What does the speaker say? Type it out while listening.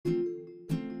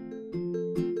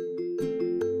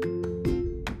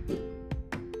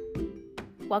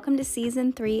Welcome to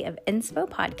season 3 of Inspo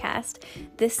Podcast.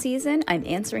 This season, I'm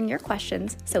answering your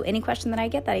questions. So any question that I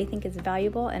get that I think is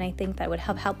valuable and I think that would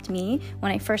have helped me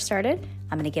when I first started,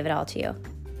 I'm going to give it all to you.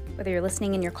 Whether you're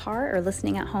listening in your car or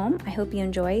listening at home, I hope you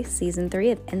enjoy season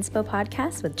 3 of Inspo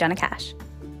Podcast with Jenna Cash.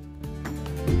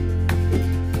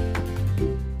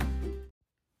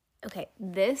 Okay,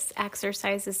 this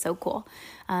exercise is so cool.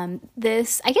 I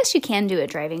guess you can do it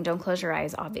driving. Don't close your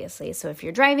eyes, obviously. So if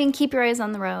you're driving, keep your eyes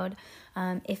on the road.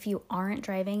 If you aren't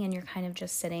driving and you're kind of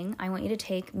just sitting, I want you to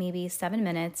take maybe 7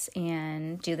 minutes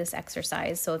and do this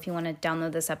exercise. So if you want to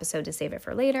download this episode to save it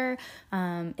for later,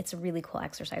 it's a really cool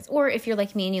exercise. Or if you're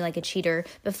like me and you like a cheater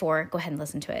before, go ahead and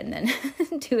listen to it and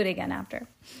then do it again after.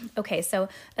 Okay, so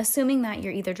assuming that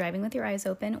you're either driving with your eyes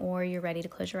open or you're ready to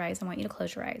close your eyes, I want you to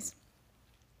close your eyes.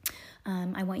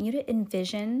 I want you to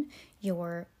envision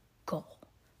your goal.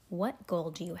 What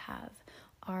goal do you have?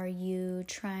 Are you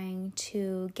trying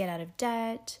to get out of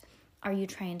debt? Are you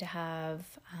trying to have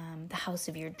the house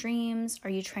of your dreams? Are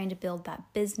you trying to build that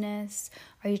business?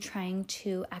 Are you trying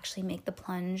to actually make the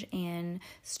plunge and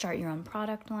start your own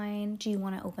product line? Do you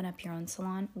want to open up your own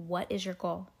salon? What is your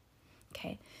goal?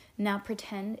 Okay, now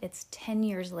pretend it's 10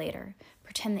 years later.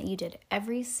 Pretend that you did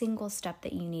every single step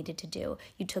that you needed to do.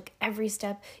 You took every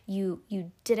step, you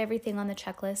did everything on the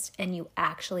checklist, and you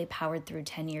actually powered through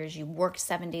 10 years. You worked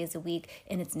 7 days a week,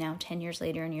 and it's now 10 years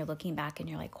later, and you're looking back, and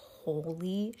you're like,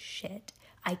 holy shit.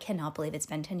 I cannot believe it's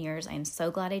been 10 years. I am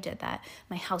so glad I did that.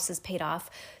 My house is paid off.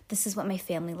 This is what my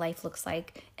family life looks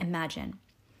like. Imagine,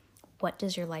 what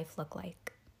does your life look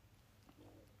like?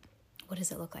 What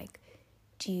does it look like?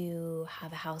 Do you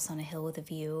have a house on a hill with a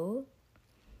view?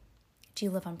 Do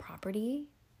you live on property?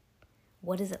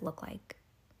 What does it look like?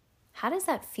 How does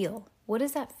that feel? What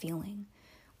is that feeling?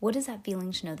 What is that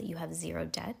feeling to know that you have zero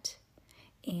debt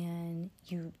and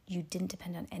you didn't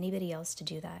depend on anybody else to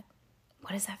do that?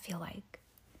 What does that feel like?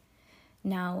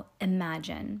 Now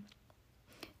imagine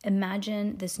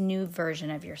this new version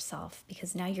of yourself,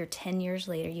 because now you're 10 years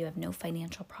later, you have no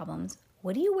financial problems.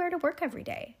 What do you wear to work every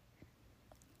day?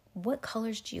 What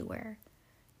colors do you wear?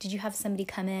 Did you have somebody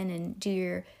come in and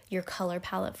do your color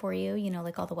palette for you,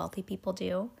 like all the wealthy people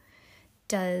do?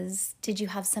 Did you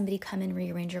have somebody come and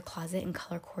rearrange your closet in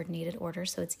color coordinated order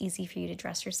so it's easy for you to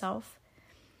dress yourself?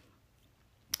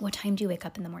 What time do you wake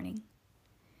up in the morning?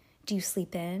 Do you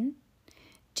sleep in?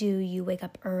 Do you wake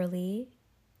up early?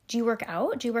 Do you work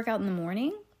out? Do you work out in the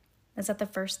morning? Is that the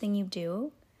first thing you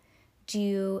do? Do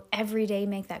you every day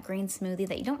make that green smoothie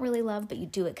that you don't really love, but you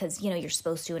do it because, you're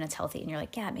supposed to and it's healthy and you're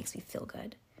like, yeah, it makes me feel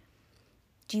good?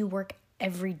 Do you work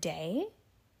every day?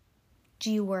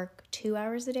 Do you work 2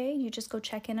 hours a day? You just go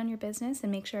check in on your business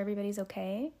and make sure everybody's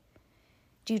okay?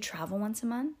 Do you travel once a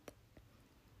month?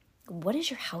 What does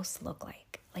your house look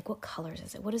like? Like, what colors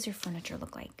is it? What does your furniture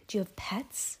look like? Do you have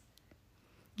pets?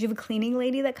 Do you have a cleaning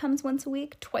lady that comes once a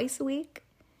week, twice a week?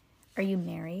 Are you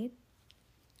married?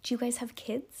 Do you guys have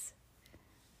kids?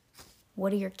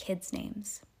 What are your kids'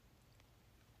 names?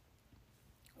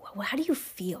 How do you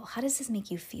feel? How does this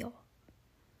make you feel?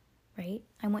 Right?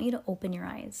 I want you to open your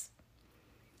eyes.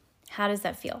 How does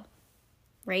that feel?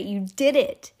 Right? You did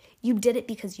it. You did it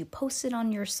because you posted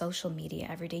on your social media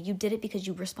every day. You did it because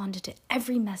you responded to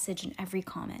every message and every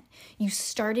comment. You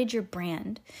started your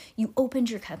brand. You opened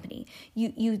your company.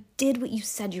 You did what you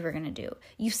said you were going to do.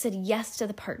 You said yes to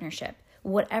the partnership.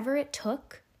 Whatever it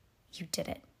took, you did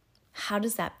it. How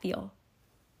does that feel?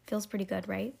 Feels pretty good,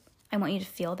 right? I want you to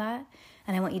feel that,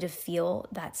 and I want you to feel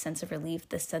that sense of relief,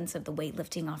 the sense of the weight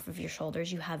lifting off of your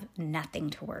shoulders. You have nothing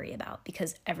to worry about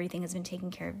because everything has been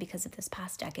taken care of because of this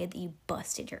past decade that you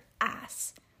busted your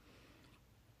ass.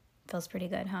 Feels pretty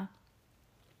good, huh?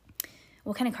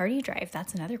 What kind of car do you drive?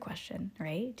 That's another question,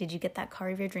 right? Did you get that car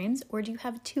of your dreams, or do you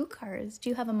have 2 cars? Do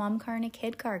you have a mom car and a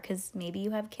kid car because maybe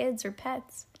you have kids or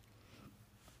pets?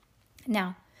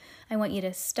 Now, I want you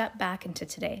to step back into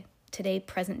today,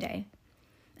 present day.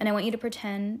 And I want you to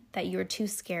pretend that you were too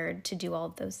scared to do all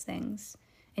of those things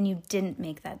and you didn't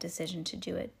make that decision to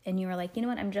do it. And you were like, you know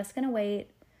what? I'm just going to wait.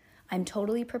 I'm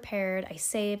totally prepared. I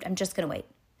saved. I'm just going to wait.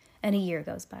 And a year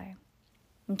goes by.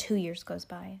 And 2 years goes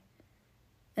by.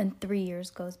 And 3 years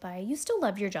goes by. You still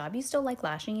love your job. You still like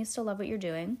lashing. You still love what you're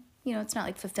doing. It's not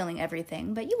like fulfilling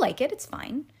everything, but you like it. It's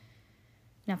fine.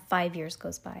 Now 5 years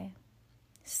goes by.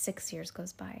 6 years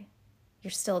goes by.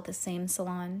 You're still at the same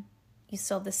salon. You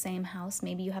still have the same house.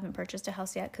 Maybe you haven't purchased a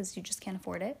house yet because you just can't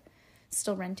afford it.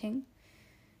 Still renting.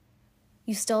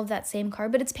 You still have that same car,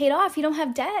 but it's paid off. You don't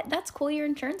have debt. That's cool. Your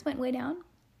insurance went way down.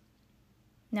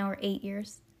 Now we're 8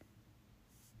 years,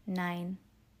 9,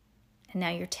 and now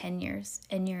you're 10 years,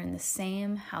 and you're in the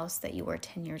same house that you were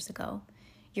 10 years ago.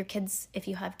 Your kids, if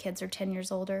you have kids, are 10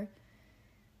 years older.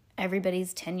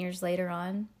 Everybody's 10 years later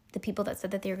on. The people that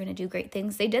said that they were going to do great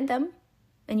things, they did them.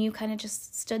 And you kind of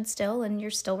just stood still and you're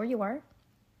still where you are.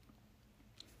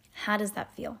 How does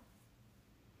that feel?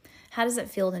 How does it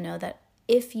feel to know that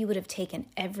if you would have taken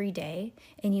every day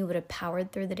and you would have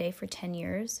powered through the day for 10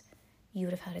 years, you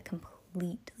would have had a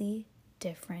completely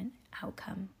different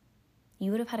outcome.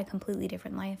 You would have had a completely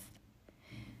different life.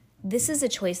 This is a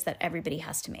choice that everybody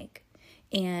has to make.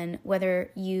 And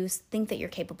whether you think that you're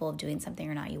capable of doing something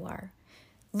or not, you are.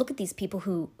 Look at these people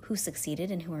who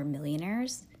succeeded and who are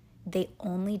millionaires. They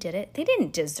only did it. They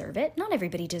didn't deserve it. Not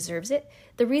everybody deserves it.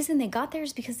 The reason they got there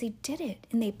is because they did it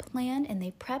and they planned and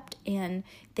they prepped and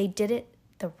they did it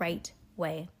the right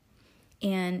way.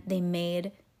 And they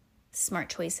made smart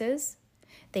choices.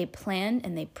 They planned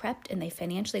and they prepped and they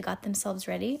financially got themselves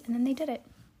ready and then they did it.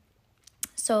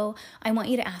 So I want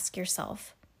you to ask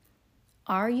yourself,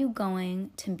 are you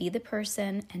going to be the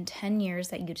person in 10 years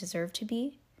that you deserve to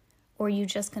be? Or are you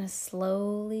just going to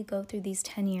slowly go through these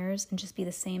 10 years and just be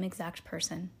the same exact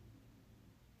person?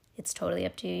 It's totally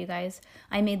up to you, you guys.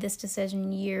 I made this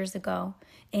decision years ago,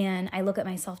 and I look at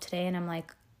myself today and I'm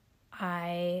like,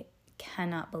 I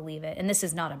cannot believe it. And this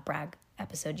is not a brag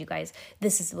episode, you guys.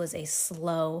 This was a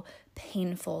slow,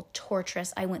 painful,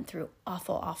 torturous. I went through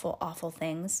awful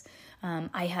things.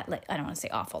 I had, I don't want to say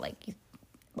awful,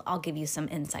 I'll give you some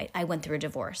insight. I went through a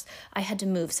divorce. I had to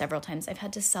move several times. I've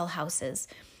had to sell houses.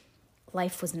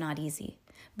 Life was not easy.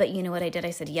 But you know what I did?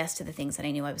 I said yes to the things that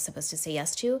I knew I was supposed to say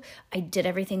yes to. I did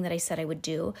everything that I said I would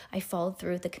do. I followed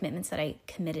through with the commitments that I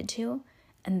committed to.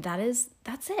 And that's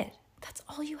it. That's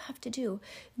all you have to do.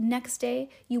 Next day,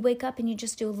 you wake up and you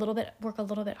just work a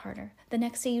little bit harder. The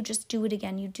next day, you just do it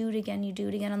again. You do it again. You do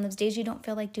it again. On those days you don't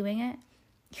feel like doing it,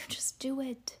 you just do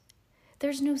it.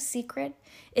 There's no secret.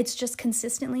 It's just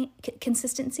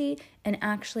consistency and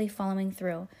actually following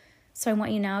through. So I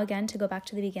want you now again to go back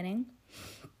to the beginning.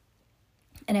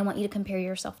 And I want you to compare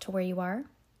yourself to where you are.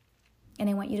 And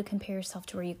I want you to compare yourself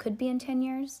to where you could be in 10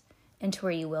 years and to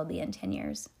where you will be in 10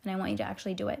 years. And I want you to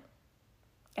actually do it.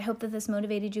 I hope that this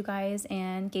motivated you guys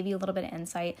and gave you a little bit of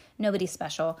insight. Nobody's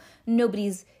special.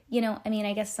 Nobody's,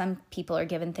 I guess some people are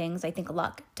given things. I think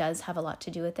luck does have a lot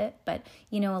to do with it. But,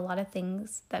 a lot of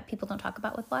things that people don't talk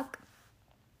about with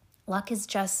luck is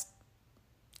just,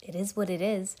 it is what it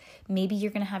is. Maybe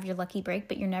you're going to have your lucky break,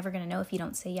 but you're never going to know if you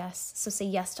don't say yes. So say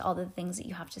yes to all the things that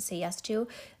you have to say yes to.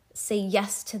 Say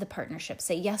yes to the partnership.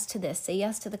 Say yes to this. Say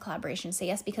yes to the collaboration. Say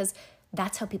yes, because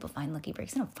that's how people find lucky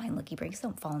breaks. They don't find lucky breaks. They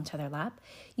don't fall into their lap.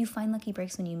 You find lucky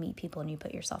breaks when you meet people and you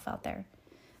put yourself out there.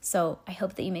 So I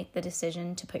hope that you make the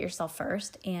decision to put yourself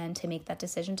first and to make that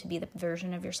decision to be the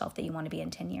version of yourself that you want to be in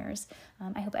 10 years.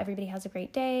 I hope everybody has a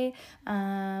great day.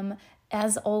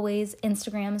 As always,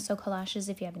 Instagram, SoCollages.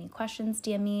 If you have any questions,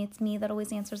 DM me. It's me that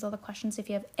always answers all the questions. If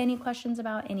you have any questions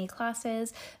about any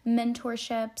classes,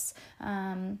 mentorships,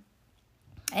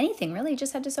 anything really,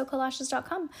 just head to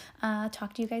SoCollages.com.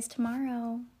 Talk to you guys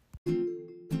tomorrow.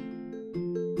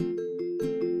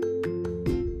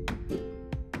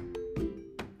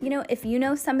 If you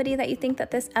know somebody that you think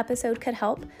that this episode could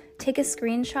help, take a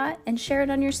screenshot and share it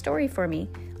on your story for me.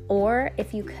 Or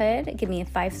if you could, give me a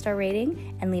 5-star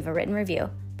rating and leave a written review.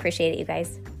 Appreciate it, you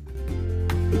guys.